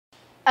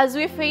As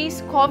we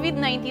face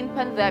COVID-19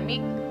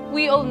 pandemic,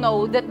 we all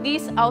know that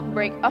this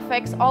outbreak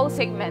affects all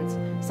segments,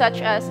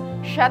 such as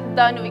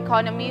shutdown of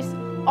economies,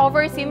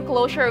 overseen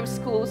closure of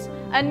schools,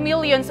 and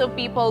millions of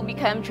people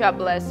become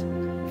jobless.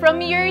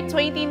 From year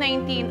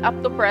 2019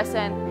 up to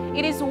present,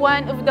 it is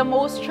one of the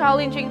most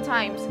challenging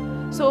times.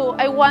 So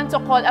I want to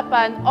call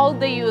upon all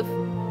the youth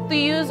to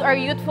use our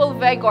youthful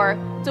vigor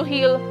to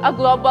heal a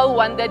global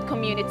wounded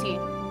community.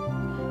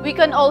 We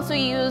can also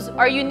use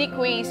our unique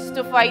ways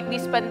to fight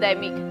this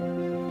pandemic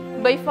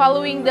by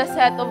following the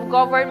set of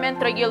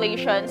government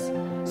regulations,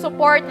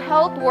 support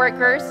health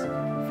workers,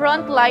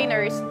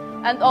 frontliners,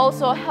 and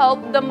also help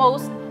the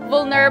most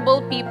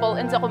vulnerable people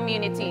in the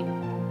community.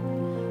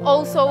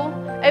 Also,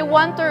 I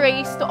want to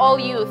raise to all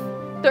youth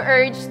to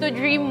urge to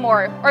dream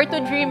more or to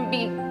dream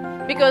big,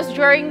 because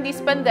during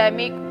this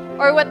pandemic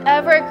or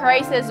whatever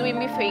crisis we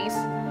may face,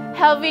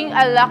 having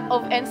a lack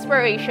of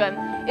inspiration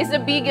is the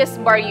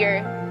biggest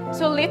barrier.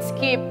 So let's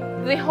keep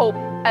the hope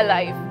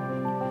alive.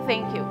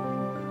 Thank you.